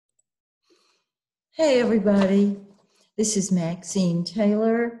Hey, everybody. This is Maxine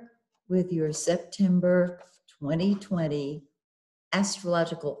Taylor with your September 2020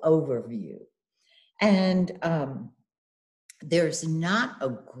 astrological overview. And there's not a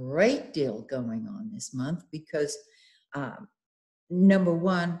great deal going on this month because, number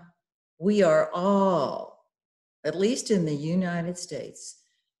one, we are all, at least in the United States,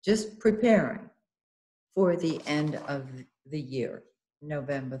 just preparing for the end of the year,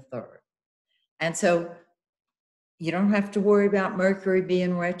 November 3rd. And so you don't have to worry about Mercury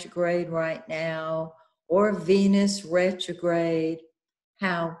being retrograde right now or Venus retrograde.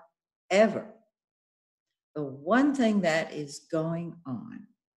 However, the one thing that is going on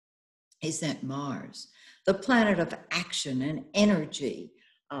is that Mars, the planet of action and energy,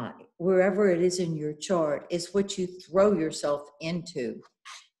 wherever it is in your chart, is what you throw yourself into.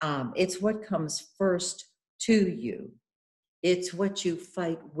 It's what comes first to you. It's what you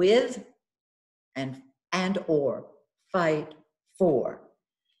fight with and or fight for.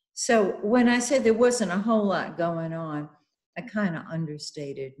 So when I said there wasn't a whole lot going on, I kind of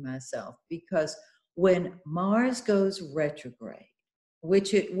understated myself, because when Mars goes retrograde,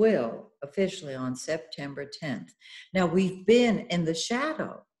 which it will officially on September 10th. Now, we've been in the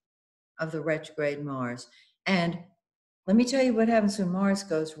shadow of the retrograde Mars. And let me tell you what happens when Mars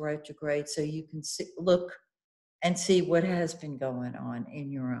goes retrograde so you can look and see what has been going on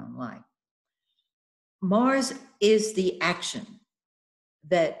in your own life. Mars is the action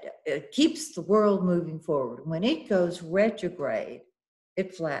that keeps the world moving forward. When it goes retrograde,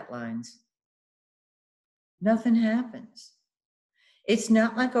 it flatlines. Nothing happens. It's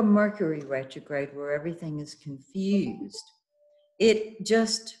not like a Mercury retrograde where everything is confused. It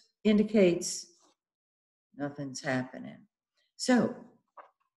just indicates nothing's happening. So,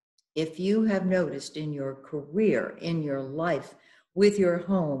 if you have noticed in your career, in your life, with your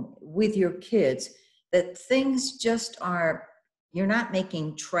home, with your kids, that things just are, you're not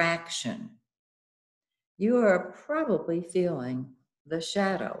making traction, you are probably feeling the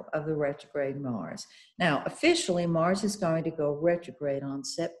shadow of the retrograde Mars. Now, officially, Mars is going to go retrograde on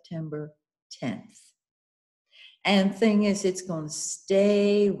September 10th. And thing is, it's going to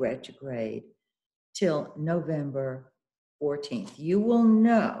stay retrograde till November 14th. You will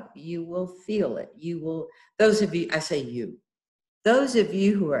know, you will feel it. You will, those of you, I say you, those of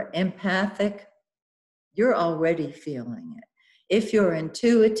you who are empathic, you're already feeling it. If you're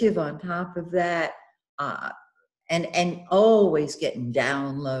intuitive on top of that, and always getting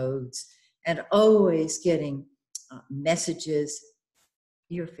downloads and always getting messages,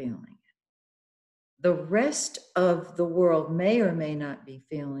 you're feeling it. The rest of the world may or may not be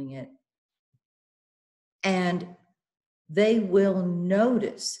feeling it. And they will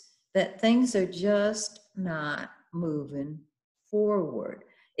notice that things are just not moving forward.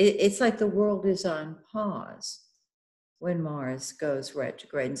 It's like the world is on pause when Mars goes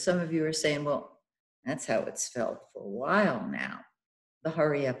retrograde. And some of you are saying, well, that's how it's felt for a while now, the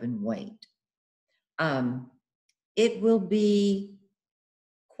hurry up and wait. It will be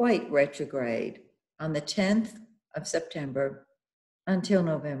quite retrograde on the 10th of September until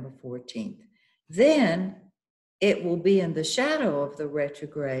November 14th. Then it will be in the shadow of the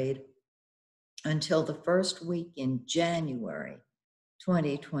retrograde until the first week in January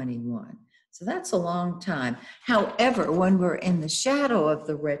 2021. So that's a long time. However, when we're in the shadow of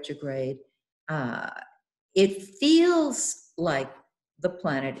the retrograde, it feels like the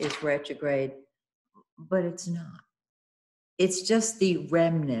planet is retrograde, but it's not. It's just the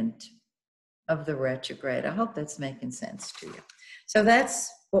remnant of the retrograde. I hope that's making sense to you. So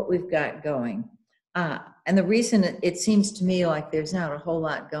that's what we've got going. And the reason it seems to me like there's not a whole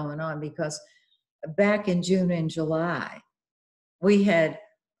lot going on, because back in June and July, we had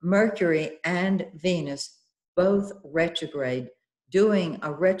Mercury and Venus both retrograde, doing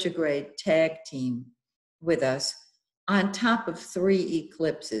a retrograde tag team with us on top of 3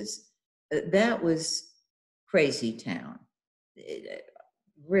 eclipses. That was crazy town,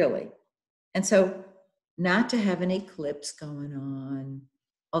 really. And so not to have an eclipse going on,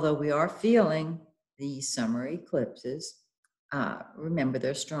 although we are feeling these summer eclipses. Remember,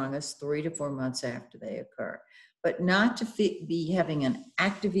 they're strongest 3 to 4 months after they occur. But not to be having an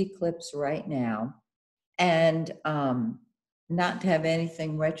active eclipse right now, and not to have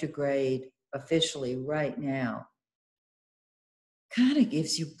anything retrograde officially right now, kind of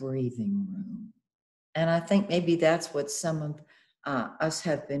gives you breathing room. And I think maybe that's what some of us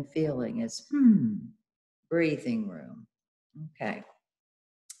have been feeling is, breathing room. Okay.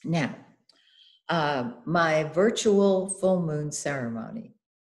 Now, my virtual full moon ceremony,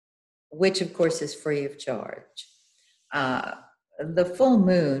 which of course is free of charge. The full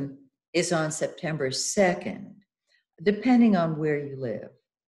moon is on September 2nd, depending on where you live.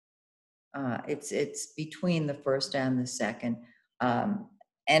 It's between the 1st and the 2nd.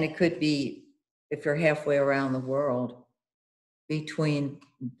 And it could be, if you're halfway around the world, between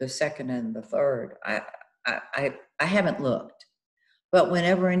the 2nd and the 3rd. I haven't looked, but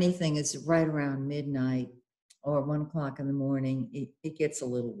whenever anything is right around midnight or 1 o'clock in the morning, it gets a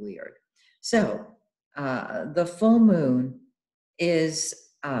little weird. So the full moon is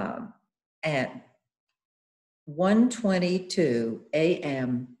at 1:22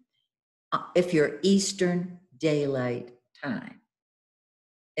 a.m. If you're Eastern Daylight Time.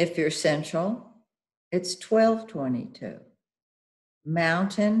 If you're Central, it's 12:22.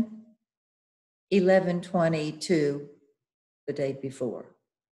 Mountain, 11:22 the day before.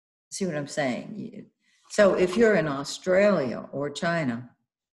 See what I'm saying? So if you're in Australia or China,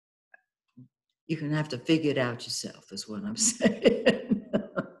 you're going to have to figure it out yourself, is what I'm saying.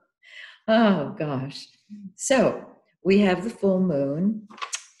 Oh, gosh. So we have the full moon,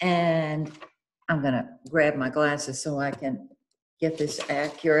 and I'm going to grab my glasses so I can get this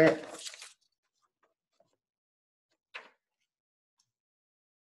accurate.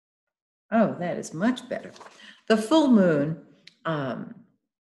 Oh, that is much better. The full moon on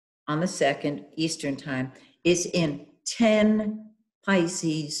the 2nd Eastern Time is in 10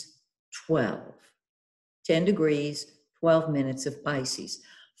 Pisces 12. 10 degrees, 12 minutes of Pisces.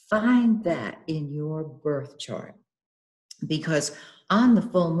 Find that in your birth chart, because on the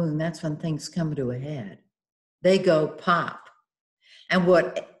full moon, that's when things come to a head. They go pop. And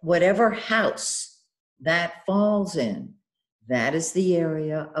whatever house that falls in, that is the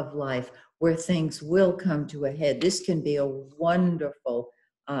area of life where things will come to a head. This can be a wonderful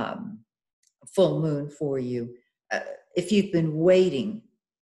full moon for you. If you've been waiting,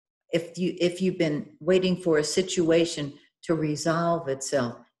 if you've been waiting for a situation to resolve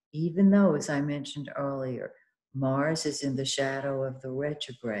itself, even though, as I mentioned earlier, Mars is in the shadow of the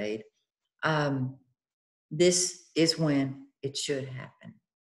retrograde, this is when it should happen,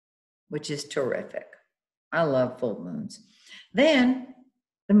 which is terrific. I love full moons. Then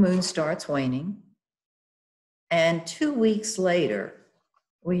the moon starts waning, and 2 weeks later,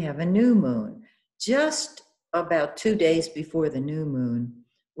 we have a new moon. Just about 2 days before the new moon,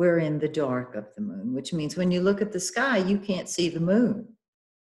 we're in the dark of the moon, which means when you look at the sky, you can't see the moon.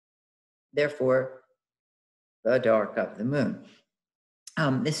 Therefore, the dark of the moon.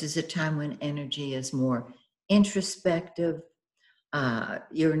 This is a time when energy is more introspective.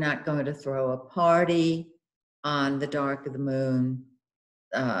 You're not going to throw a party on the dark of the moon.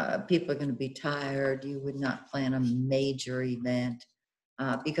 People are going to be tired. You would not plan a major event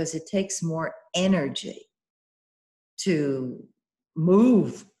because it takes more energy to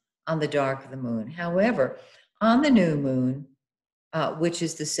move on the dark of the moon. However, on the new moon, which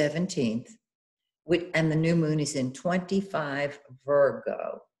is the 17th, and the new moon is in 25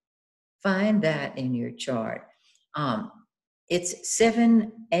 Virgo, find that in your chart. It's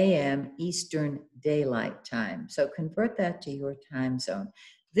 7 a.m. Eastern Daylight Time. So convert that to your time zone.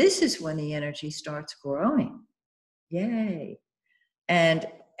 This is when the energy starts growing. Yay. And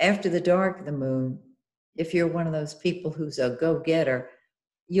after the dark of the moon, if you're one of those people who's a go-getter,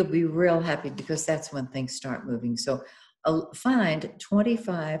 you'll be real happy because that's when things start moving. So find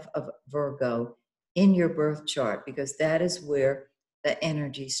 25 of Virgo in your birth chart, because that is where the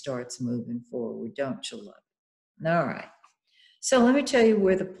energy starts moving forward. Don't you love it? All right. So let me tell you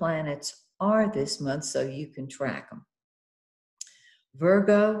where the planets are this month so you can track them.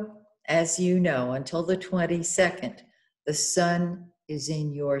 Virgo, as you know, until the 22nd, the sun is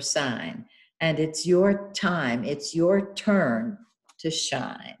in your sign, and it's your time, it's your turn to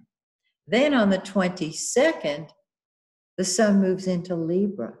shine. Then on the 22nd, the sun moves into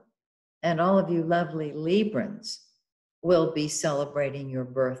Libra, and all of you lovely Librans will be celebrating your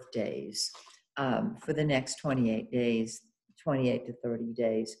birthdays for the next 28 days, 28 to 30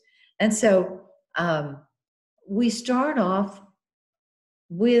 days. And so we start off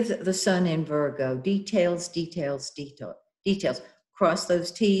with the sun in Virgo. Details. Cross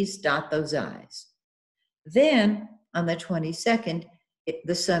those T's, dot those I's. Then on the 22nd,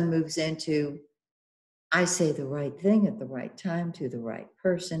 the sun moves into I say the right thing at the right time to the right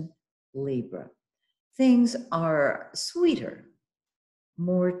person, Libra. Things are sweeter,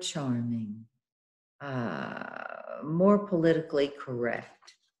 more charming, more politically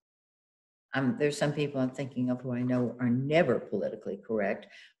correct. There's some people I'm thinking of who I know are never politically correct,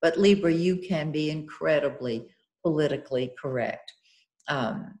 but Libra, you can be incredibly politically correct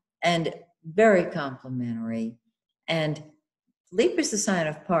and very complimentary. And Libra's the sign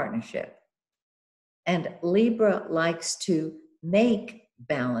of partnership. And Libra likes to make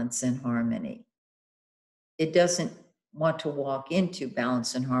balance and harmony. It doesn't want to walk into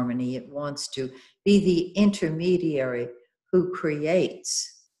balance and harmony. It wants to be the intermediary who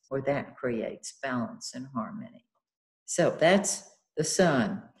creates, or that creates, balance and harmony. So that's the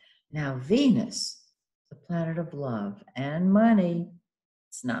sun. Now, Venus, the planet of love and money,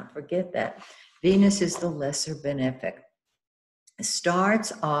 let's not forget that. Venus is the lesser benefic. It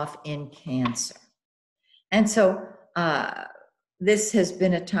starts off in Cancer. And so this has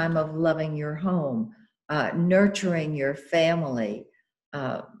been a time of loving your home, nurturing your family,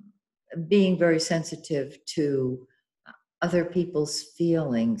 being very sensitive to other people's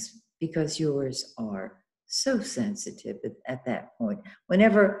feelings, because yours are so sensitive at that point.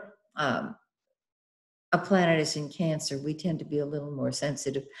 Whenever a planet is in Cancer, we tend to be a little more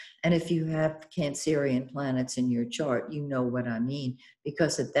sensitive. And if you have Cancerian planets in your chart, you know what I mean,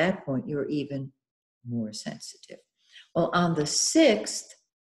 because at that point, you're even more sensitive. Well, on the 6th,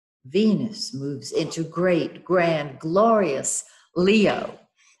 Venus moves into great, grand, glorious Leo.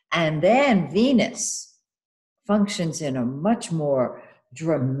 And then Venus functions in a much more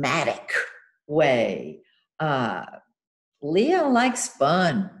dramatic way. Leo likes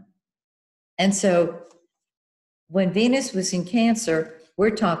fun. And so when Venus was in Cancer,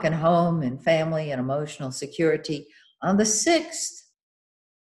 we're talking home and family and emotional security. On the 6th,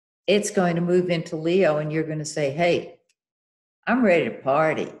 it's going to move into Leo, and you're going to say, hey, I'm ready to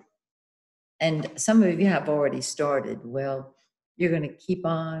party. And some of you have already started. Well, you're going to keep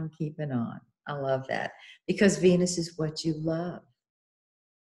on keeping on. I love that, because Venus is what you love.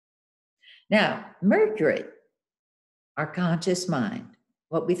 Now, Mercury, our conscious mind,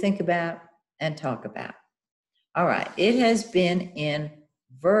 what we think about and talk about. All right, it has been in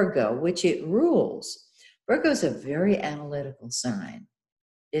Virgo, which it rules. Virgo is a very analytical sign.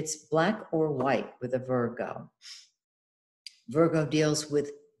 It's black or white with a Virgo. Virgo deals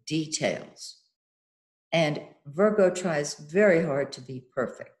with details. And Virgo tries very hard to be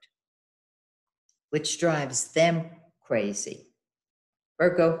perfect, which drives them crazy.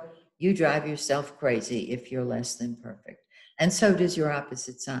 Virgo, you drive yourself crazy if you're less than perfect. And so does your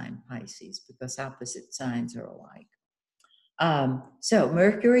opposite sign, Pisces, because opposite signs are alike. So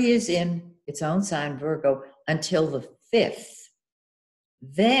Mercury is in its own sign, Virgo, until the 5th.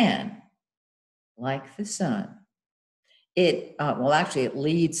 Then, like the sun, it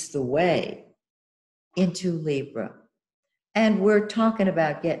leads the way into Libra. And we're talking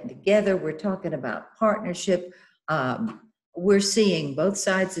about getting together. We're talking about partnership. We're seeing both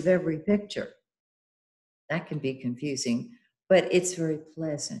sides of every picture. That can be confusing, but it's very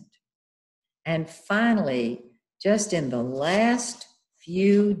pleasant. And finally, just in the last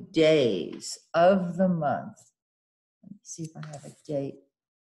few days of the month, let me see if I have a date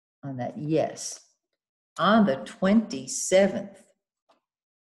on that. Yes, on the 27th,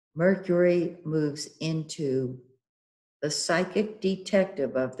 Mercury moves into the psychic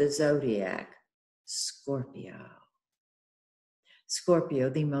detective of the zodiac, Scorpio. Scorpio,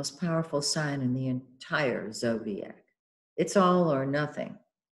 the most powerful sign in the entire zodiac. It's all or nothing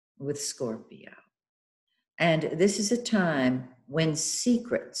with Scorpio. And this is a time when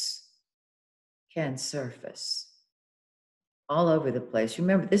secrets can surface all over the place.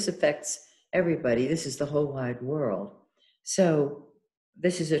 Remember, this affects everybody. This is the whole wide world. So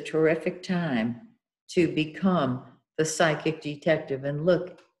this is a terrific time to become the psychic detective and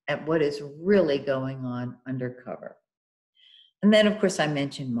look at what is really going on undercover. And then, of course, I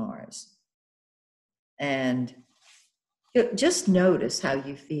mentioned Mars. And just notice how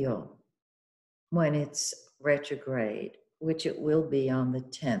you feel when it's retrograde, which it will be on the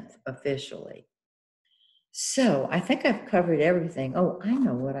 10th officially. So I think I've covered everything. Oh, I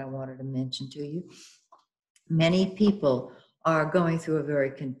know what I wanted to mention to you. Many people are going through a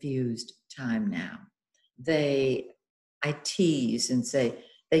very confused time now. I tease and say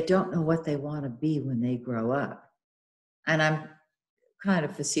they don't know what they want to be when they grow up. And I'm kind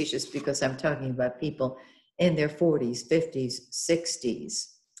of facetious because I'm talking about people in their 40s, 50s, 60s.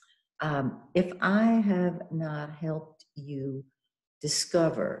 If I have not helped you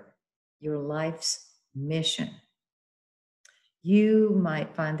discover your life's mission, you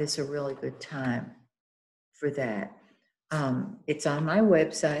might find this a really good time for that. It's on my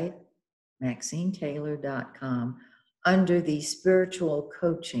website, MaxineTaylor.com, under the Spiritual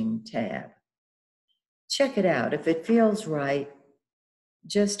Coaching tab. Check it out. If it feels right,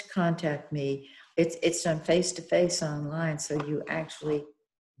 just contact me. It's done face-to-face online, so you actually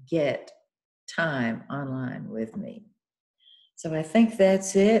get time online with me. So I think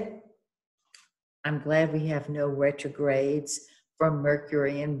that's it. I'm glad we have no retrogrades from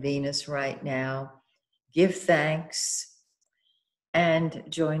Mercury and Venus right now. Give thanks. And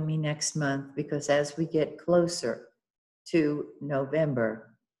join me next month, because as we get closer to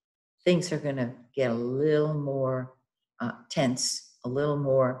November, things are going to get a little more tense, a little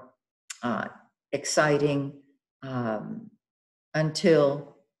more uh, exciting,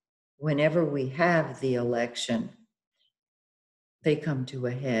 until whenever we have the election, they come to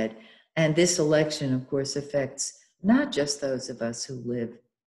a head. And this election, of course, affects not just those of us who live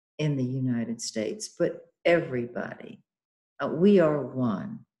in the United States, but everybody. We are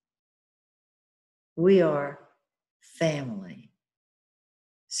one. We are family.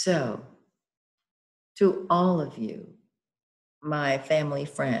 So, to all of you, my family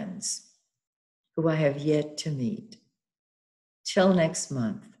friends who I have yet to meet, till next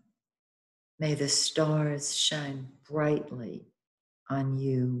month, may the stars shine brightly on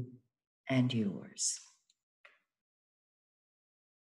you and yours.